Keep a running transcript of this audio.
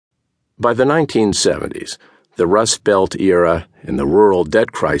By the 1970s, the Rust Belt era and the rural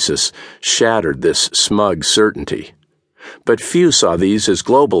debt crisis shattered this smug certainty. But few saw these as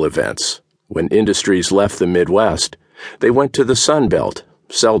global events. When industries left the Midwest, they went to the Sun Belt,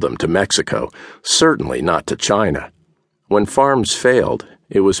 seldom to Mexico, certainly not to China. When farms failed,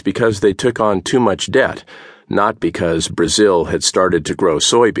 it was because they took on too much debt, not because Brazil had started to grow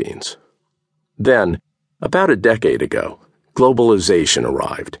soybeans. Then, about a decade ago, globalization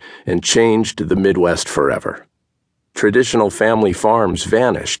arrived and changed the Midwest forever. Traditional family farms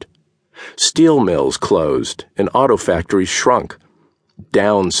vanished. Steel mills closed and auto factories shrunk.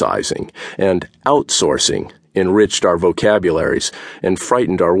 Downsizing and outsourcing enriched our vocabularies and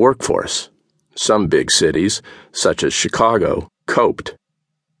frightened our workforce. Some big cities, such as Chicago, coped.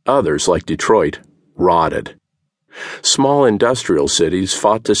 Others, like Detroit, rotted. Small industrial cities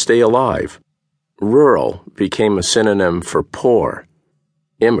fought to stay alive. Rural became a synonym for poor.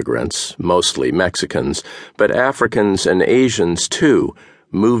 Immigrants, mostly Mexicans, but Africans and Asians too,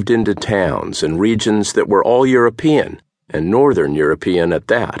 moved into towns and regions that were all European, and Northern European at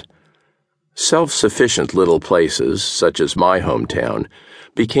that. Self-sufficient little places, such as my hometown,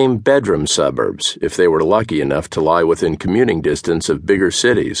 became bedroom suburbs if they were lucky enough to lie within commuting distance of bigger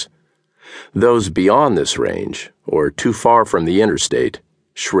cities. Those beyond this range, or too far from the interstate,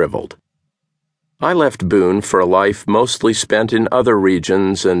 shriveled. I left Boone for a life mostly spent in other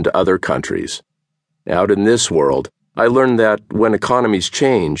regions and other countries. Out in this world, I learned that when economies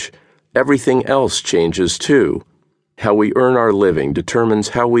change, everything else changes too. How we earn our living determines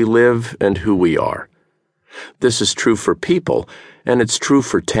how we live and who we are. This is true for people, and it's true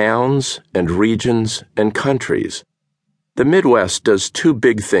for towns and regions and countries. The Midwest does two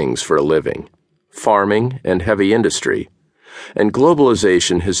big things for a living: farming and heavy industry. And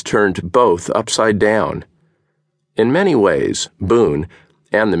globalization has turned both upside down. In many ways, Boone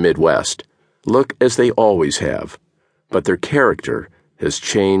and the Midwest look as they always have, but their character has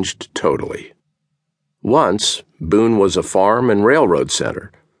changed totally. Once, Boone was a farm and railroad center.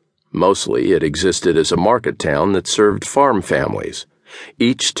 Mostly, it existed as a market town that served farm families,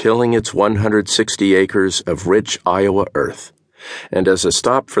 each tilling its 160 acres of rich Iowa earth, and as a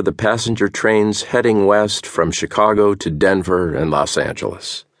stop for the passenger trains heading west from Chicago to Denver and Los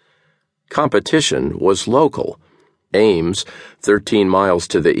Angeles. Competition was local. Ames, 13 miles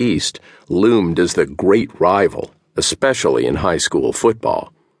to the east, loomed as the great rival, especially in high school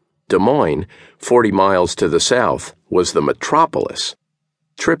football. Des Moines, 40 miles to the south, was the metropolis.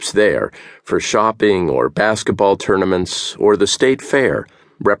 Trips there, for shopping or basketball tournaments or the state fair,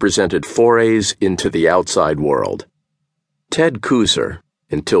 represented forays into the outside world. Ted Kooser,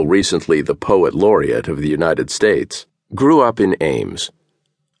 until recently the poet laureate of the United States, grew up in Ames.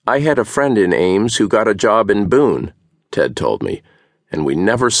 "I had a friend in Ames who got a job in Boone," Ted told me, "and we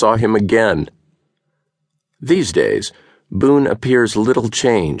never saw him again." These days, Boone appears little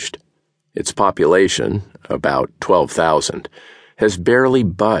changed. Its population, about 12,000, has barely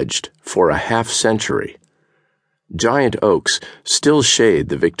budged for a half-century. Giant oaks still shade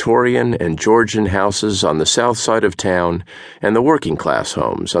the Victorian and Georgian houses on the south side of town and the working-class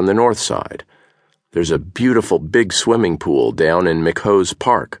homes on the north side. There's a beautiful big swimming pool down in McHo's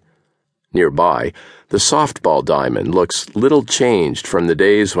Park. Nearby, the softball diamond looks little changed from the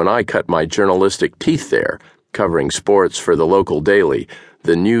days when I cut my journalistic teeth there, covering sports for the local daily,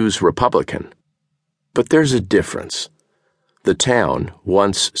 the News Republican. But there's a difference. The town,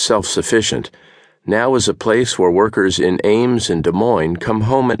 once self-sufficient, now is a place where workers in Ames and Des Moines come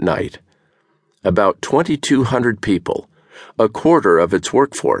home at night. About 2,200 people, a quarter of its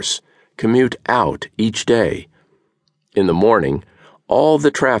workforce, commute out each day. In the morning, all the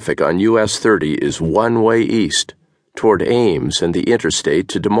traffic on US 30 is one-way east, toward Ames and the interstate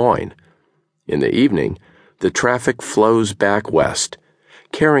to Des Moines. In the evening, the traffic flows back west,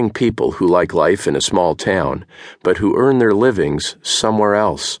 carrying people who like life in a small town, but who earn their livings somewhere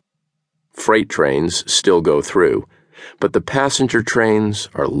else. Freight trains still go through, but the passenger trains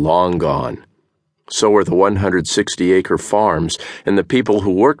are long gone. So are the 160-acre farms and the people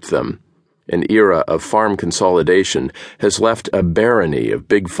who worked them. An era of farm consolidation has left a barony of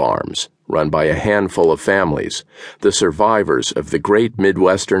big farms, run by a handful of families, the survivors of the great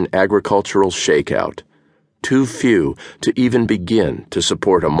Midwestern agricultural shakeout. Too few to even begin to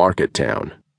support a market town.